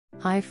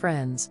Hi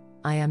friends,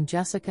 I am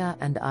Jessica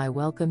and I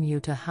welcome you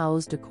to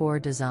House Decor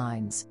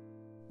Designs.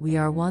 We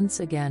are once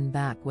again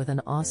back with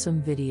an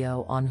awesome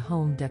video on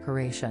home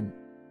decoration.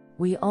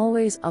 We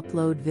always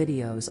upload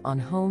videos on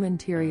home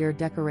interior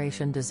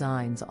decoration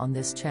designs on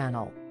this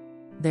channel.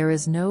 There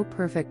is no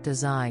perfect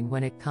design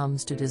when it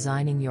comes to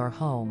designing your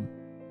home.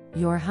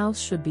 Your house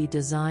should be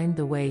designed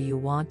the way you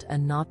want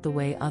and not the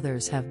way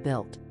others have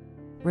built.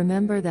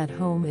 Remember that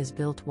home is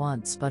built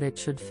once, but it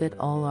should fit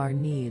all our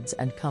needs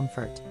and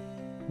comfort.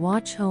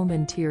 Watch home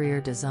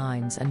interior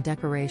designs and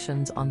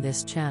decorations on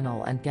this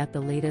channel and get the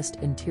latest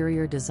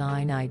interior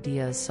design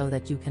ideas so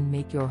that you can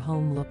make your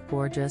home look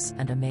gorgeous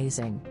and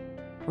amazing.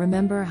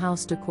 Remember,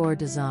 House Decor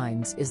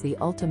Designs is the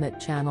ultimate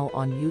channel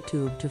on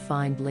YouTube to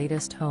find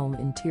latest home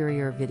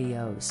interior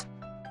videos.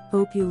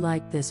 Hope you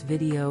like this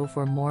video.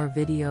 For more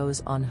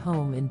videos on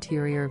home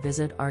interior,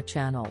 visit our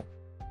channel.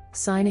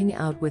 Signing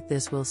out with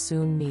this. We'll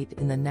soon meet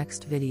in the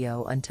next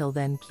video. Until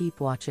then, keep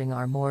watching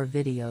our more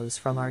videos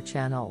from our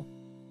channel.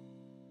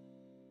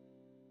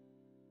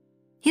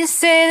 You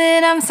say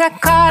that I'm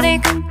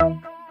psychotic,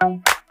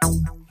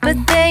 but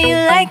then you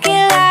like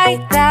it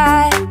like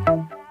that.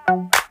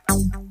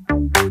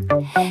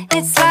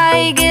 It's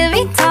like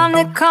every time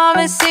the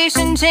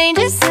conversation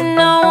changes and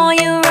I want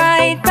you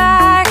right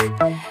back,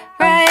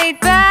 right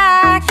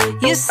back.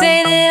 You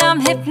say that I'm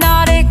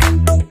hypnotic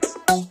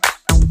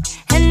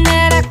and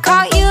that I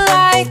caught you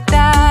like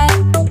that.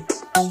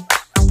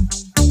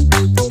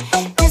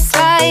 It's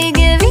like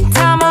every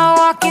time I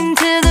walk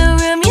into the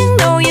room, you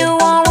know you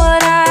want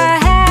what I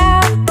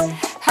have,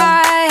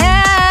 I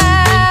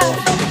have.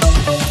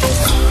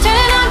 Turn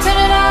it on, turn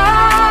it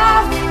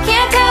off.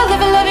 Can't tell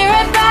if I love you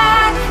right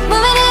back.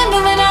 Moving in,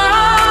 moving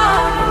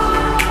on.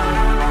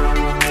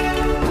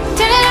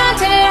 Turn it on,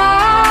 turn it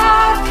off.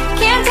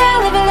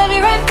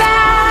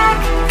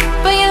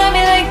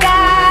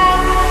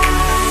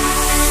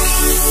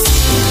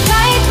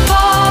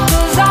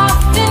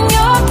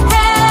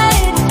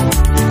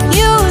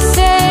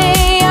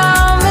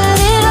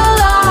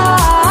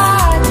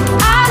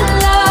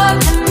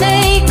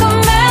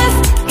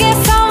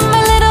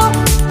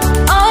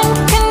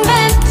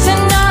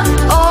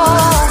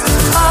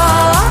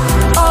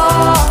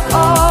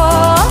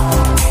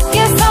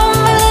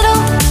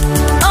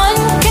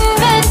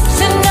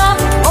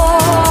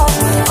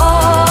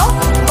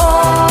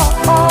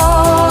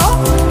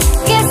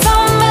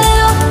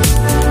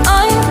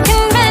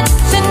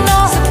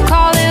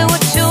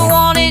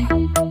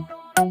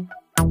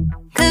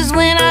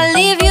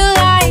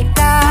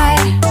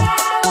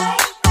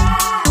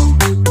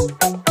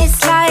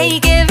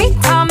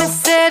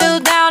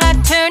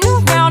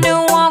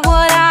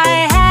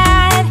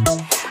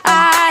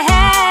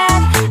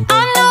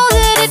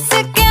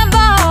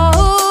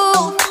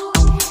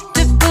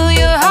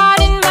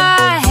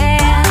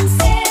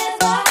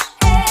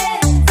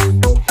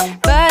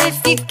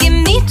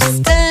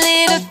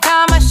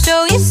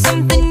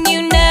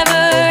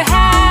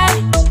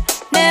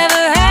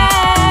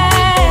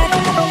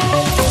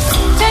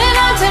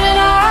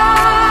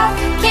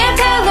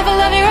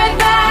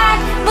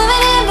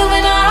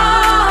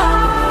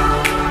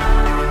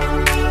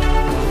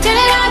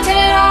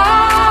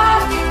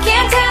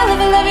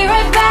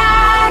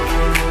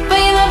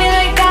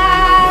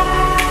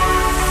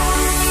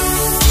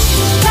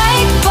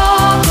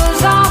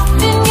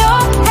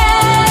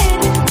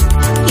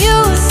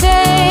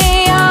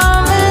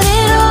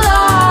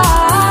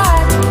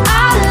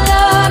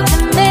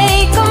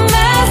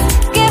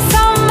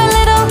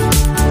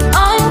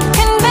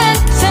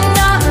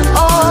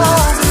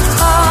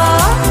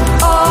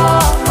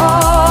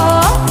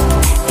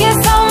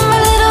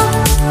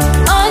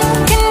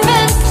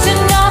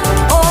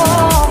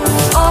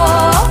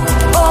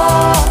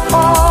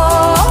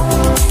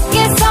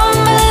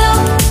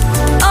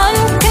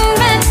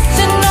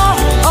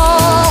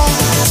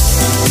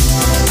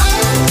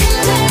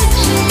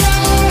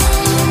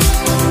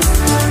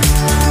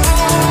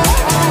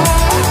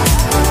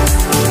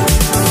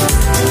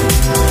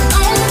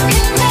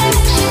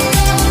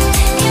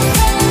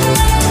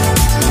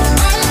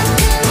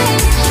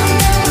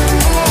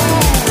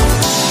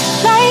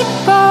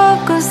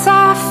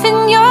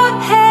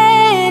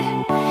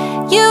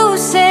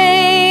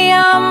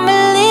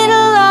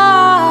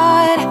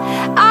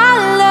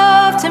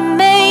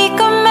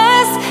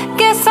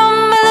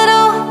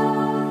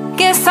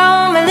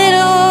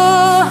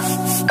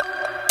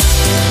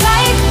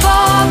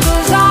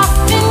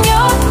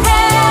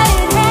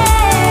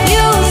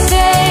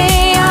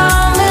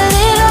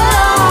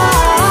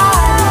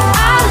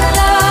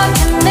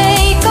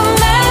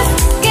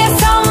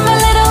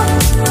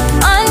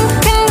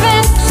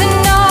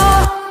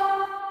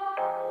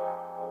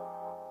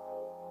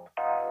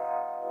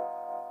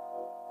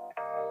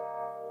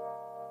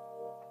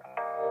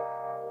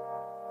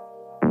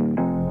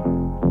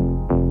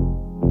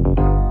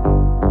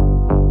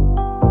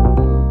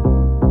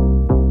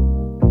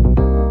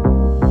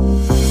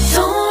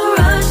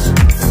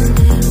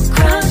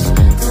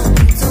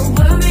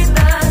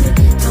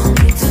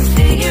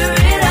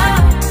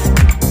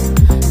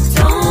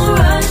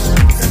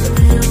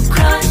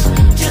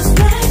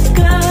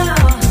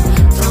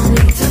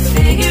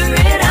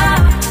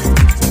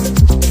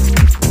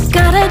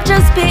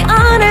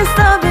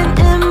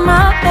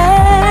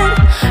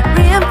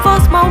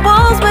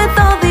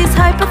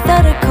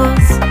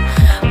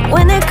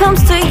 it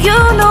comes to you,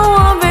 no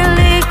one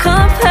really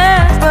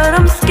compares. But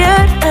I'm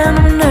scared and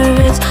I'm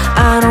nervous,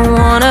 I don't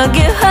wanna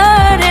get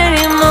hurt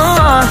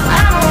anymore.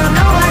 I don't want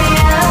nobody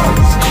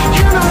else,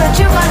 you know that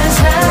you fine as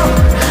hell.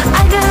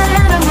 I got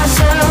ahead of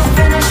myself,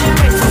 finishing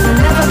races and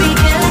never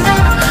begin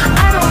now.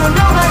 I don't want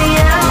nobody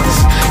else,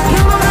 you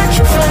know that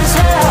you fine as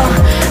hell.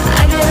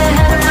 I get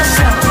ahead of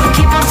myself,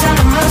 keep on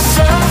telling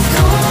myself,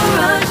 don't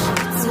rush,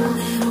 it's a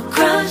little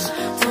crush.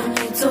 Don't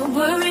need to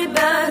worry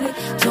about it,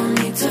 don't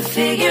need to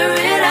figure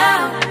it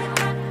out.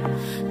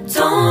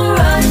 Don't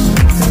rush,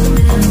 it's a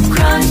little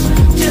crush,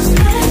 just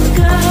let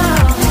go.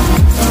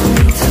 Don't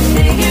need to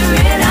figure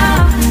it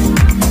out.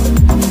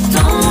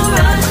 Don't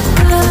rush,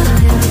 a little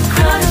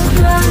crush,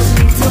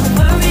 need to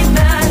worry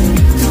about it,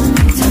 don't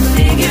need to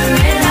figure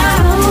it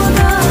out.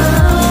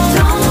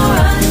 Don't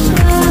rush,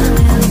 a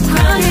little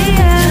crush,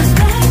 just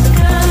let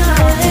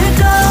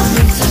go.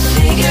 Need to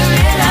figure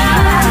it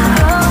out.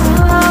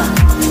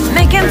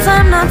 Making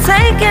time, not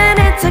taking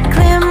it to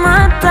clear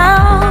my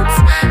doubts.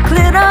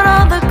 Cleared out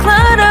all the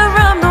clutter,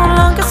 I'm no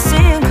longer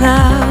seeing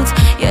clouds.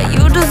 Yeah,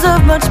 you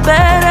deserve much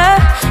better,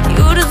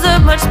 you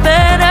deserve much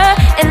better,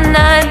 and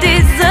I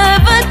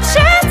deserve a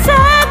chance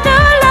at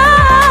new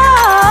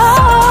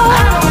love.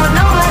 I don't want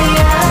nobody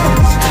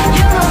else,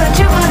 you know that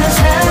you fine as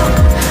hell.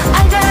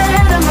 I got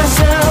ahead of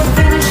myself,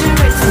 finishing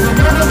races will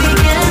never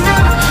begin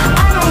now.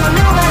 I don't want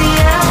nobody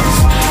else,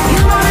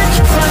 you know that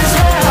you fine as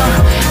hell.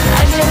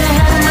 I get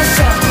ahead of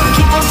myself,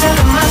 keep on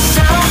telling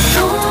myself,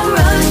 don't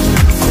rush,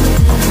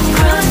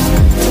 crush,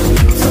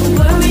 don't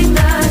worry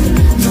about it,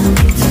 don't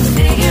need to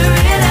figure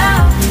it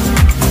out.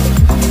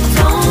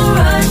 Don't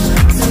rush,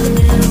 it's a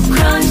little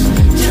crush,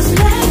 just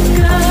let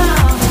go.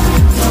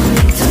 Don't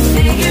need to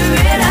figure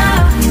it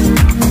out.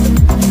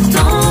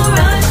 Don't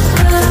rush,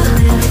 a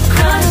little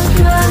crush,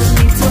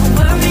 need to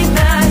worry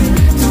about it,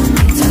 don't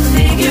need to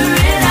figure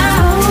it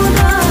out.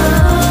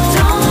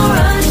 Don't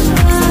rush,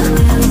 a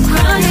little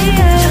crush,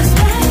 just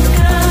let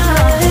go.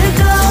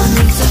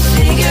 Need to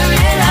figure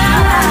it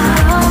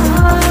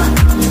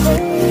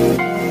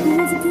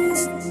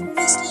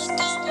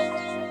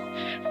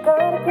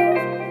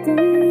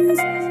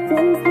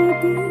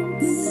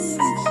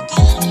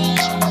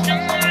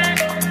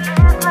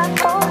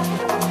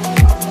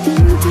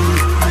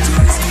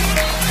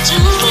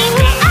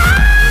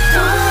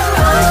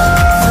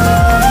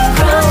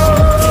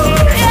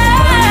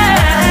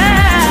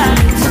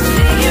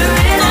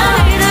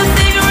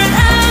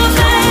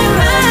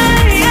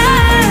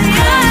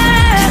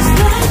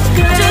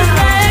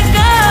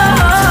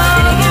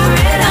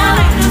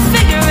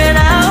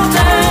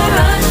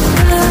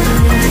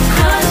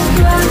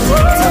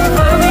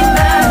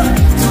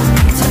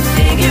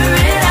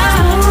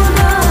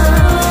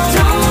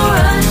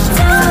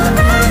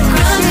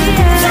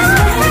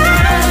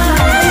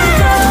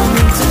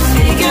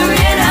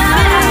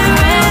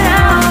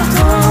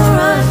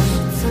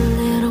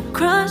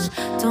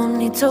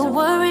to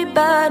worry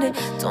about it,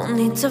 don't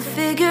need to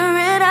figure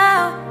it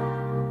out.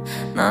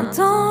 Now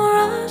don't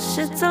rush,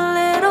 it's a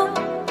little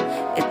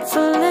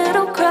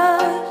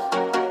crush.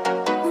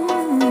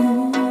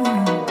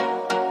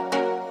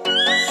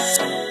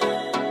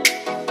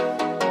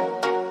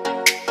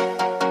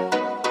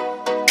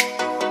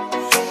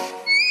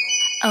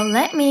 Oh,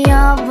 let me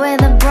up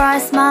with a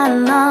bright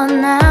smile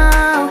on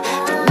now.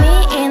 Put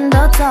me in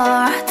the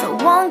dark,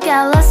 don't won't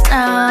get lost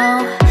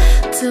now.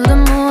 To the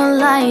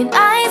moonlight,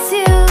 eyes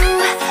you,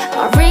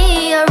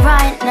 Maria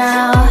right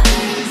now.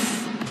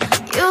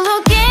 You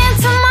look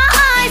into my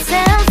eyes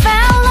and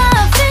felt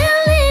a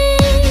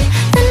feeling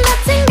that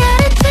nothing got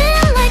it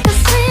feel like a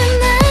same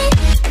night.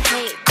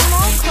 Hey, come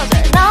on,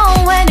 closer. Now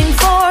I'm waiting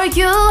for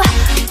you,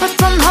 but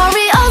don't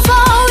hurry, oh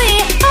slowly.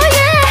 Oh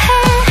yeah,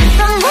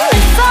 the moon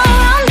is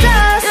around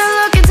us. You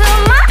look into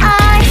my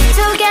eyes,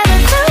 together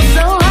feel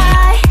so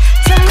high.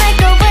 To make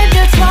a way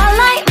the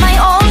twilight, my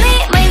only,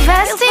 my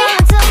bestie.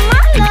 To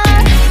my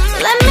love,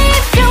 let me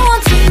if you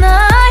want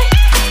tonight.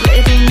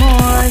 Little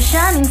more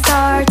shining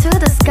star to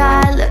the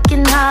sky,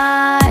 looking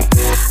high.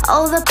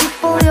 All the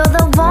people, you're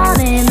the one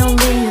and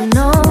only you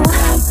know.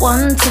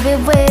 Want to be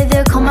with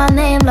you, call my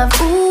name, love,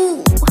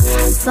 ooh.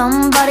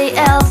 Somebody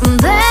else, and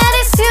that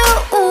is you,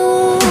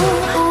 ooh.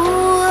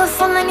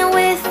 Falling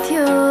with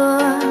you,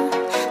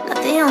 not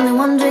the only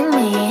one doing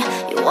me.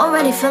 You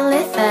already feel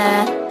it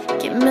there.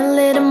 Give me a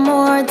little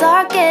more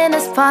dark in the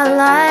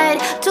spotlight.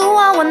 Do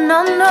I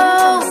wanna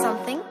know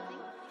something?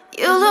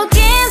 You look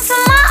into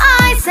my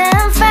eyes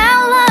and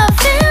felt a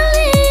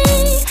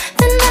feeling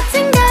that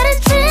nothing got a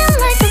dream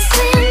like a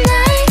same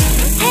night.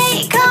 Hey,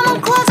 come on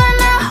closer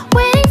now,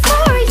 waiting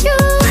for you,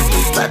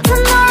 but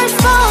tomorrow is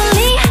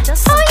slowly.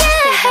 Oh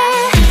yeah,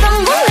 the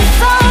moon is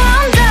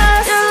around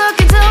us. You look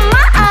into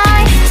my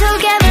eyes,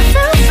 together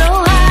feel so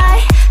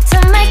high. To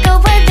make a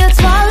way the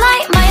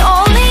twilight, my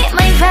only,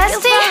 my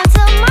bestie.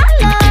 To my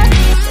love,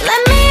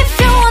 let me if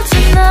you want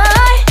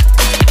tonight.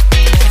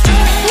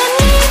 Let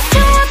me if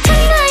you want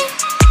tonight.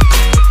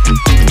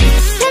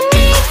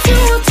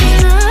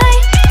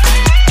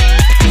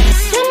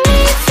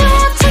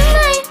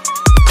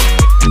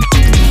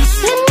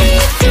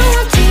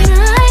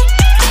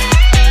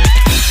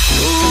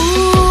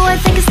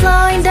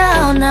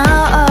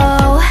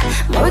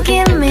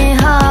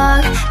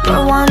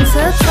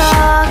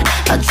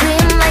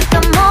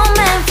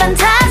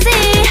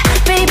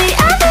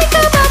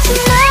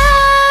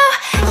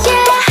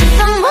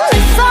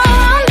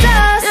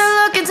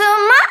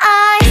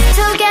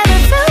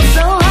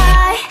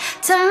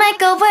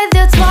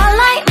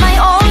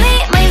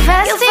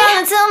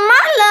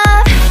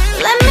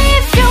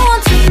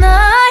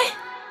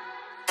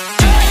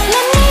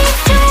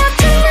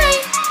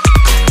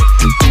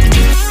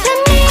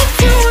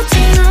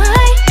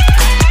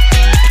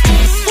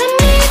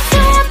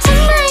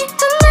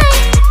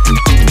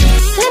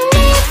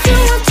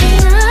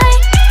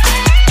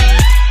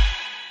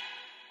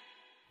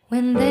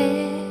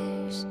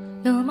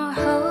 more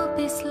hope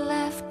is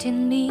left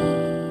in me.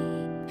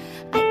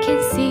 I can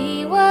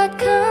see what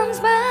comes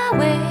my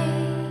way,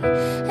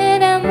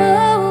 and I'm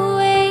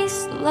always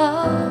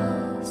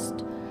lost.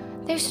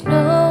 There's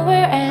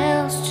nowhere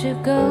else to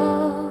go.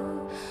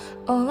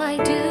 All I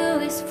do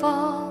is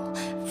fall.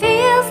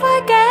 Feels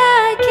like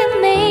I can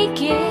make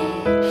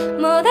it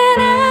more than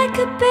I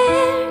could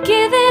bear.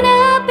 Giving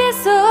up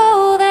is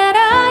all that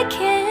I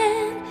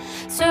can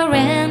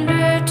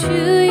surrender to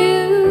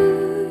you.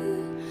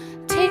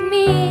 Take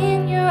me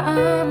in your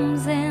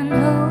arms and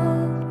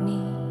hold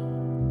me.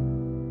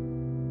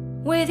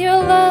 With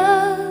your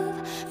love,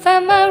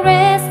 find my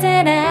rest,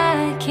 and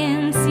I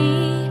can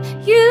see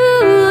you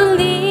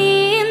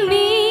lead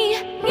me.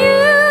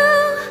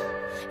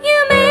 You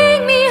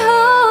make me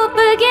hope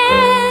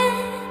again.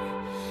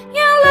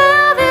 Your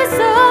love is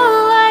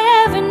all I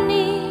ever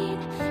need.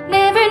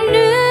 Never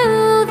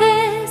knew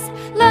this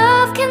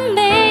love can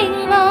make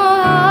my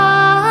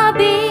heart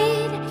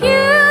beat.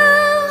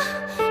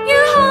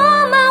 You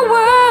hold my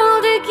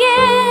world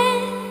again.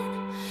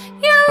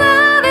 Your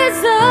love is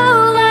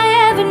all I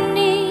ever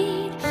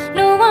need.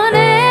 No one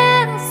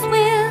else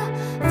will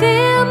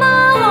fill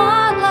my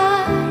heart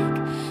like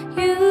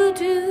you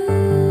do.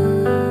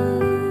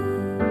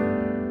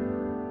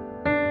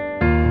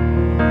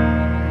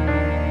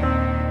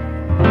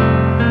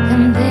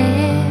 And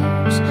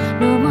there's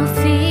no more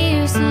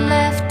fears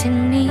left in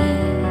me.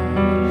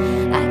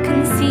 I can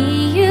see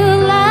you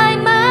light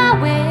my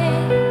way,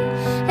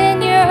 and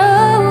you're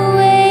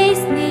always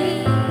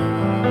near.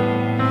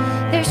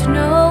 There's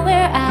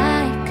nowhere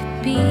I could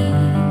be.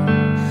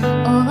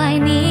 All I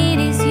need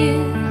is you.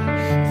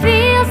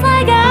 Feels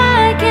like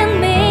I can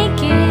make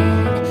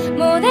it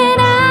more than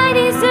I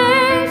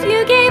deserve. You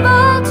gave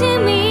all to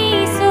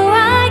me so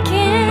I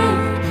can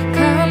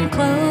come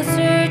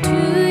closer to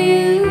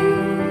you.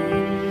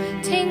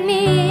 Take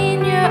me in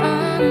your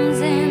arms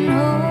and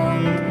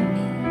hold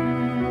me.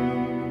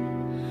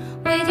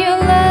 With your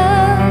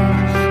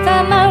love,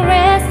 find my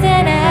rest,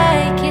 and I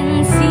can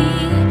see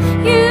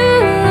you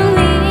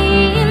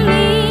lead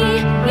me.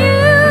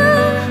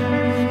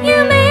 You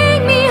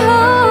make me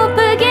hope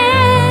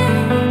again.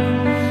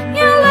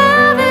 Your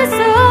love is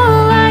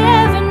all I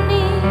ever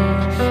need.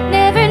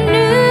 Never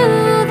knew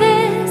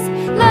this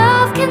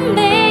love can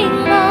make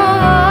my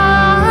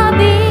heart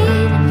beat.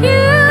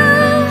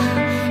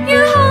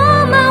 You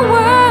hold my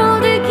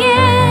world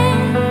again.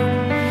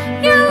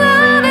 Your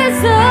love is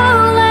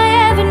all I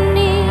ever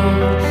need.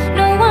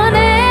 No one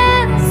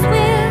else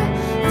will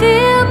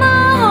fill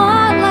my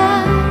heart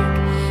like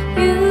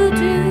you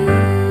do.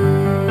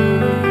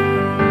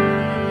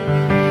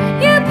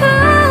 You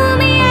pull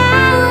me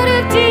out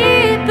of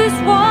deepest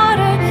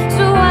water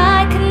so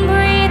I can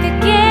breathe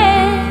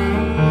again.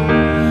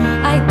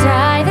 I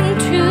dive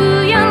into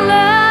your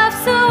love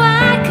so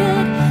I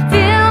could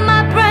feel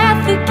my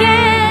breath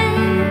again.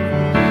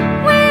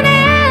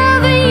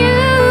 Whenever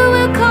you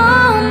will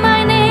call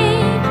my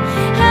name,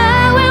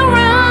 I will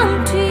run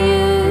to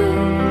you.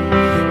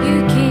 You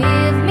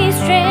give me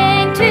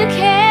strength to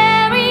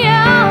carry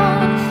on.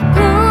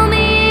 Pull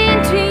me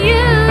into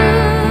you.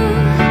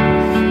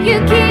 You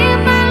give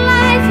my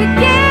life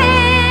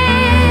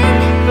again.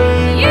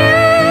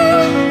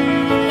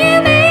 You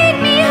make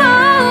me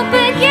hope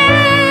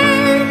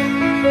again.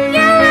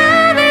 Your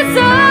love is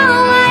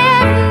all I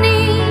ever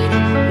need.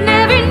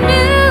 Never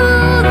knew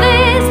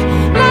this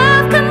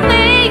love could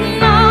make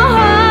my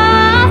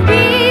heart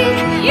beat.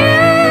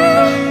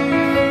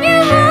 You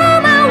hold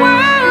my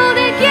world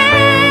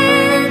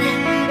again.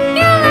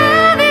 Your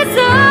love is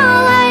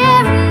all I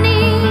ever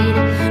need.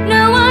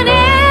 No one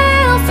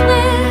else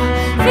will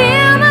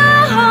fill my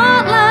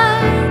heart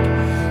like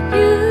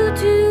you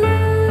do.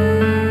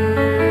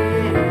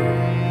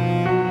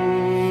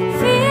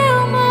 Fill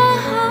my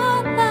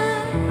heart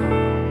like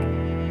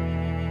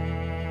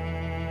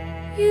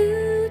you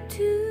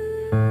do.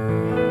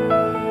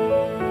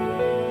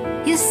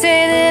 You say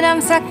that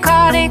I'm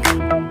psychotic,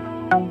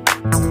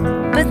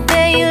 but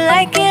then you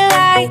like it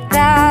like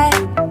that.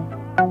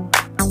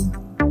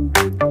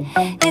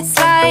 It's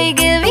like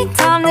every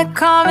time the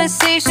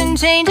conversation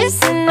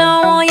changes, and I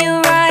want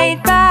you right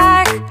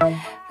back,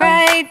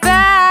 right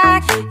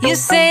back. You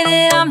say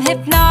that I'm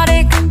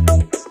hypnotic,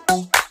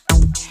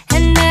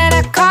 and that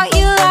I caught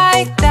you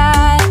like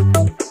that.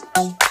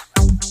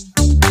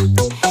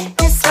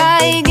 It's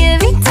like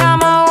every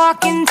time I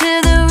walk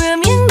into the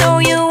room, you know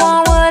you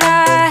want what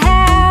I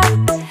have,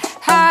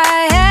 I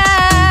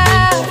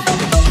have.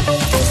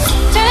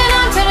 Turn it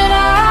on, turn it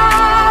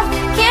off.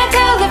 Can't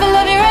tell if I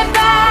love you right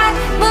back.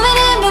 Moving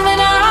in,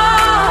 moving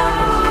on.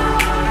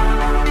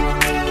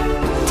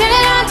 Turn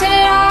it on, turn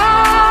it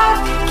off.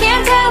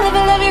 Can't tell if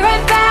I love you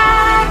right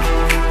back,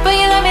 but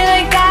you love me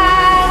like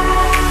that.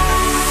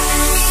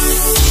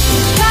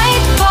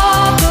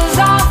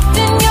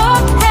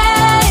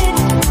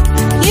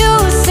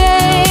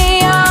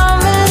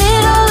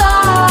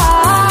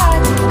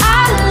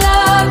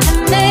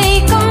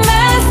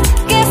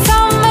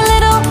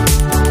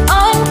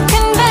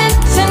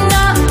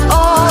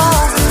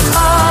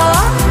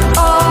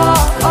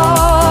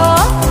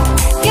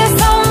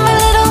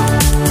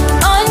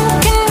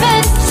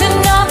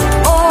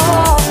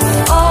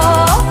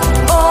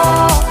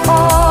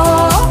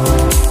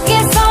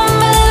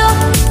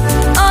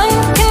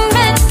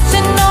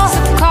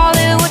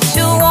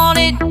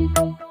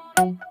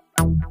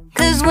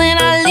 'cause when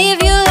I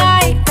leave you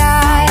like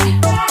that,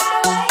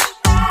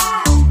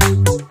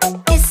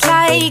 it's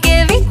like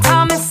every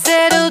time I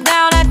settle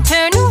down, I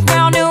turn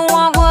around and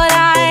want what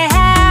I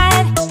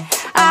had.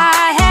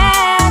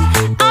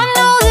 I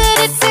know that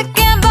it's a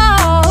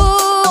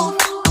gamble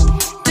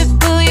to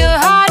put your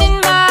heart in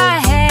my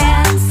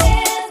hands,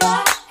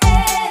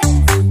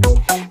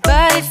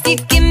 but if you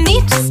give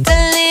me just a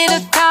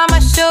little time,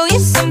 I'll show you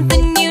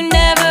something you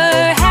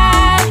never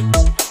had,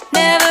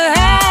 never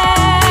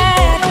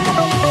had.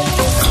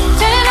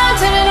 Turn it on,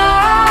 turn it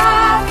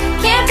off.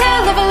 Can't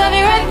tell if I love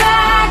you right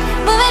back.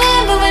 Moving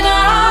in, moving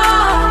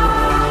on.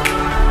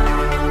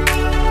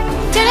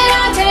 Turn it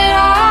on, turn it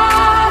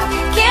off.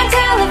 Can't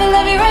tell if I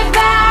love you right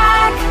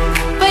back,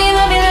 but you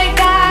love me like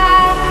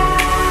that.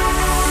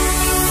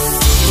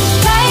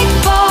 Light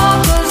bulb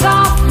goes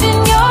off in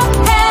your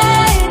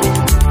head.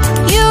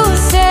 You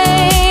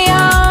say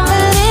I'm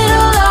a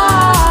little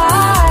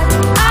odd.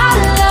 I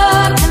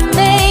love to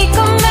make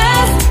a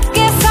mess.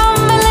 Guess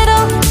I'm a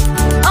little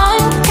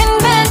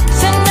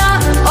unconventional.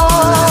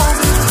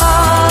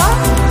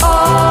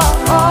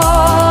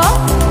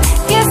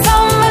 Guess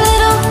I'm a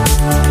little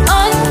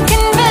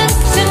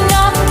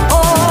unconventional.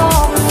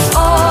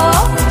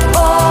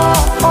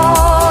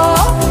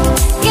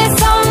 Guess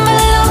I'm a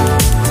little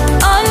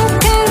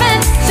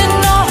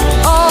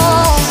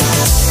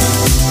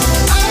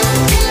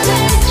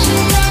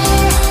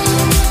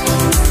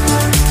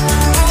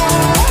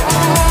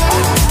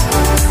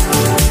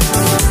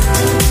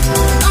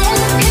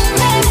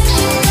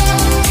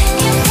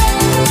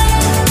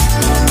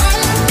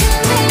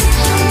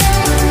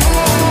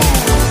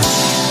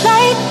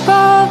Light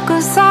bulb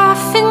goes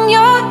off in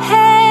your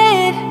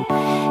head.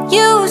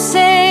 You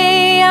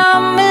say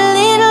I'm a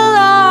little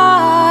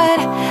odd.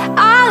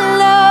 I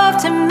love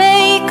to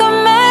make a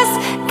mess.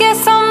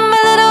 Guess I'm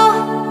a little.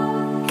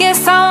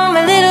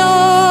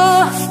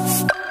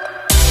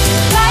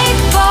 Light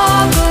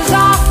bulb goes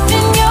off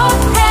in your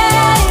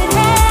head.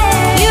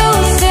 You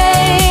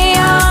say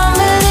I'm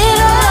a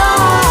little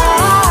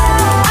odd.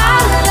 I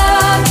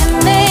love to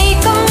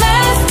make a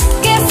mess.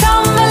 Guess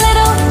I'm a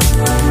little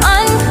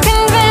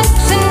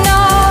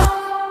unconventional.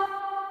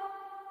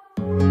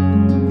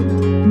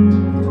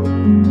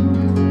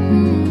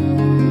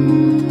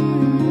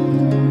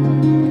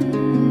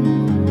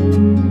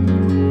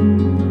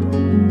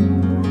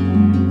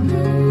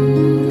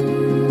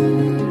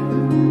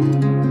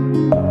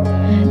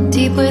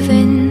 Deep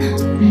within,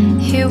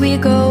 here we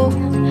go,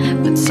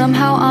 but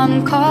somehow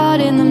I'm caught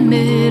in the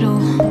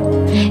middle.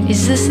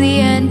 Is this the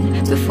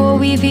end before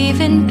we've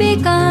even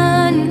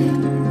begun?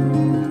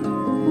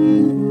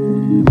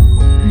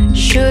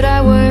 Should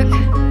I work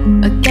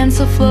against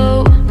the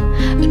flow?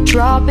 A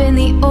drop in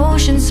the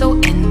ocean so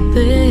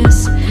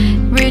endless,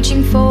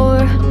 reaching for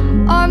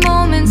our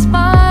moments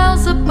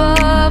miles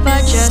above.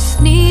 I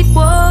just need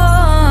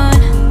one.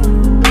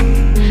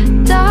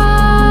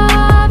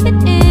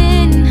 Diving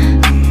in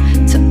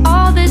to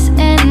all this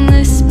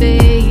endless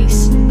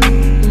space,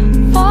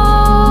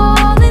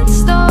 falling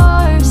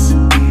stars,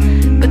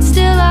 but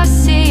still I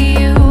see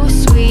you.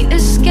 Sweet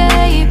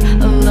escape,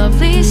 a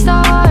lovely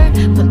start,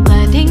 but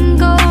letting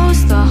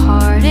go's the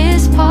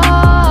hardest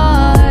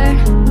part.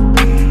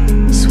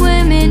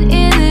 Swimming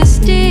in this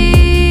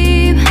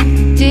deep,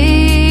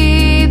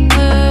 deep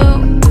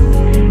blue.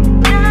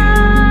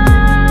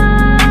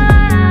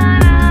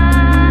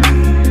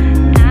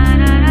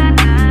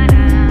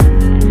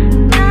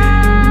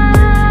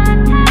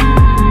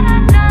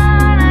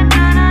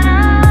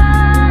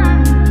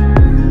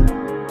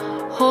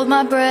 Hold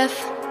my breath,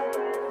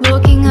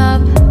 looking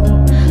up.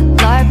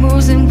 Life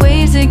moves in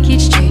ways that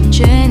keeps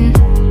changing.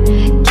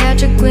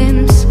 Catch a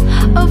glimpse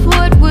of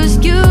what was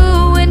you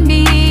and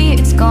me.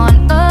 It's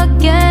gone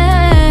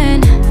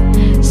again.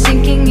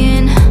 Sinking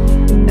in,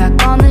 back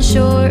on the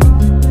shore.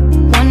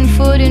 One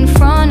foot in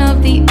front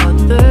of the other.